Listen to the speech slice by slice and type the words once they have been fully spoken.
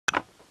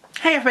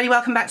Hey everybody,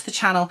 welcome back to the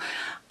channel.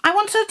 I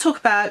want to talk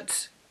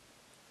about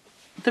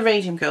The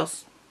Radium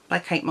Girls by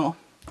Kate Moore.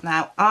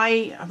 Now,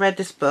 I read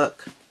this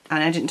book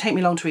and it didn't take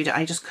me long to read it.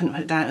 I just couldn't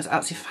put it down. It was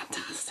absolutely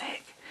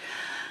fantastic.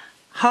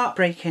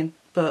 Heartbreaking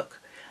book.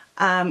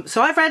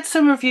 So I've read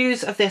some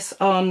reviews of this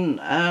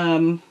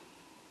on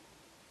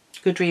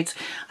Goodreads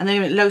and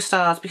they're low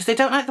stars because they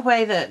don't like the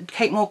way that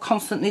Kate Moore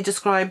constantly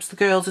describes the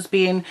girls as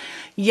being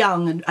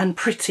young and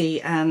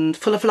pretty and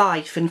full of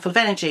life and full of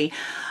energy.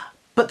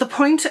 But the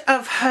point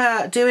of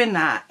her doing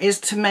that is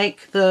to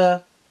make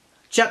the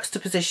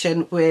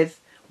juxtaposition with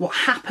what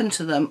happened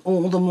to them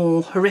all the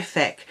more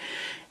horrific.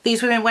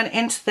 These women went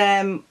into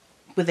them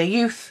with their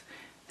youth,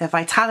 their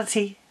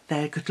vitality,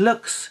 their good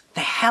looks,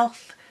 their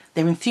health,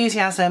 their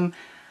enthusiasm,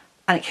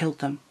 and it killed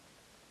them.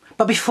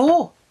 But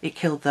before it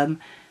killed them,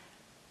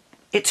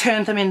 it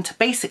turned them into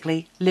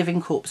basically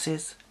living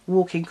corpses,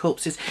 walking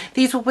corpses.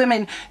 These were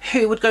women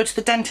who would go to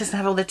the dentist and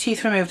have all their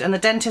teeth removed, and the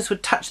dentist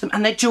would touch them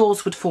and their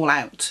jaws would fall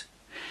out.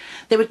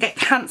 They would get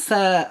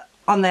cancer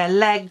on their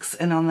legs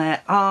and on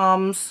their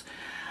arms.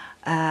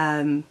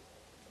 They'd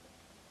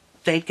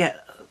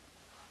get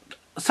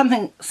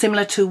something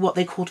similar to what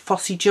they called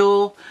phossy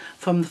jaw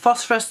from the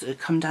phosphorus that would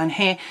come down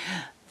here.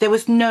 There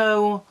was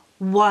no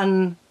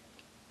one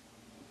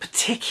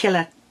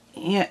particular,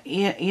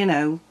 you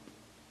know,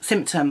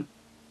 symptom,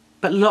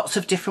 but lots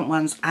of different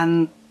ones,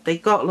 and they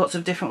got lots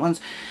of different ones,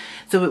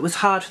 so it was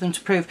hard for them to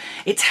prove.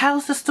 It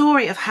tells the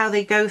story of how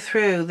they go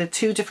through, the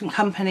two different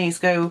companies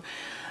go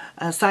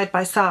side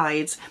by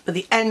side, but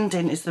the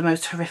ending is the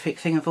most horrific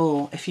thing of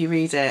all. If you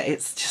read it,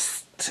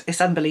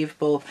 it's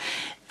unbelievable.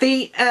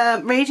 The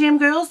Radium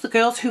Girls, the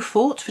girls who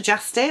fought for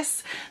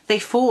justice, they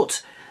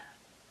fought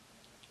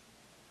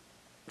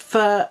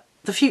for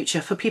the future,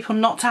 for people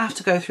not to have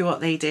to go through what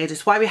they did.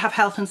 It's why we have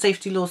health and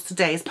safety laws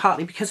today, is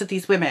partly because of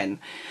these women.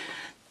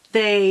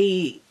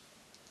 They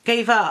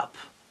gave up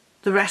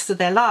the rest of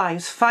their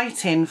lives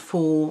fighting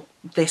for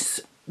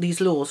these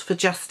laws, for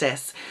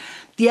justice.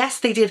 Yes,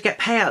 they did get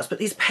payouts, but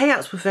these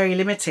payouts were very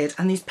limited,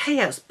 and these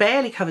payouts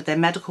barely covered their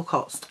medical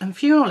costs and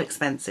funeral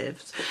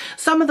expenses.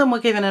 Some of them were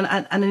given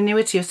an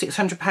annuity of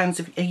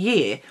 £600 a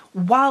year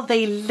while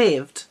they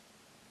lived.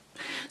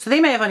 So they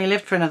may have only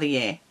lived for another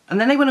year,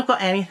 and then they wouldn't have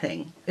got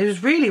anything. It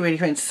was really, really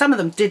crazy. Some of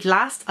them did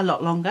last a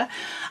lot longer,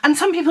 and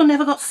some people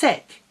never got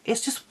sick.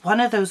 It's just one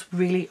of those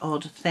really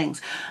odd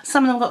things.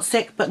 Some of them got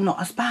sick, but not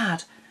as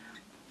bad.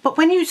 But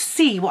when you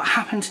see what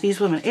happened to these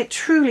women, it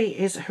truly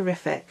is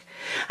horrific.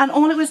 And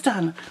all it was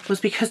done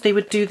was because they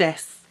would do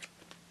this.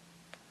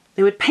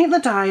 They would paint the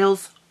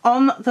dials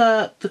on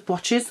the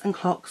watches and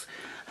clocks,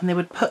 and they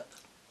would put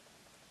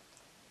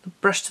the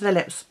brush to their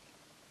lips,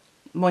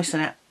 moisten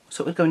it,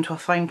 so it would go into a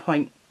fine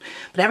point.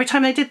 But every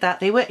time they did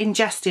that, they were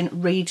ingesting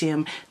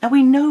radium. Now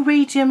we know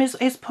radium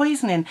is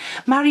poisoning.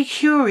 Marie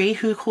Curie,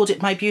 who called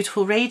it my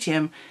beautiful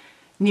radium,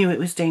 knew it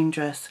was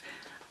dangerous.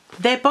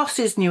 Their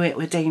bosses knew it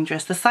was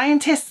dangerous. The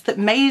scientists that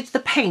made the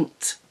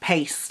paint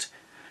paste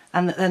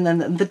and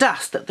the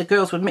dust that the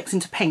girls would mix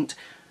into paint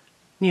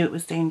knew it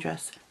was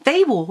dangerous.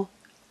 They wore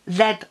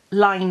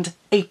lead-lined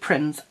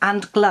aprons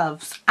and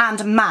gloves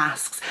and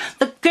masks.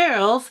 The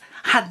girls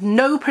had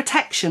no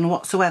protection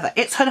whatsoever.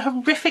 It's a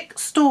horrific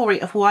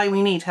story of why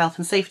we need health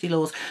and safety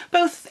laws,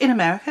 both in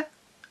America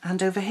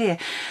and over here.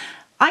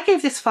 I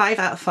gave this 5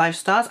 out of 5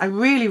 stars. I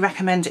really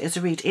recommend it as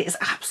a read. It is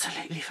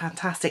absolutely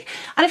fantastic.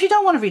 And if you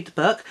don't want to read the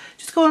book,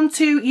 just go on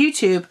to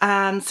YouTube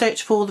and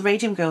search for The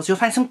Radium Girls. You'll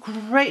find some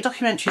great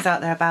documentaries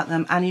out there about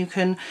them, and you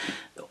can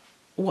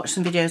watch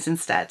some videos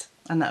instead.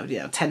 And that would be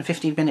 10 or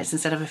 15 minutes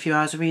instead of a few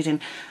hours of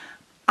reading.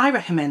 I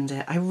recommend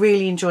it. I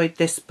really enjoyed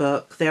this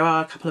book. There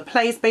are a couple of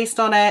plays based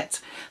on it.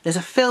 There's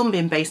a film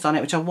being based on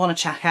it, which I want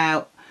to check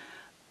out.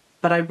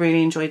 But I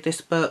really enjoyed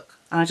this book,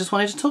 and I just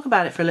wanted to talk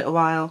about it for a little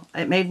while.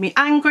 It made me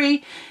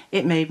angry,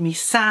 it made me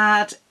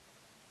sad,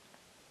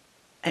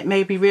 it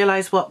made me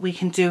realise what we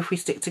can do if we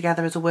stick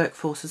together as a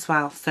workforce as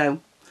well.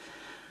 So,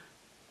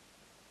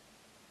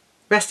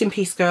 rest in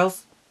peace,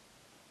 girls.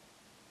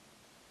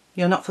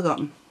 You're not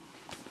forgotten.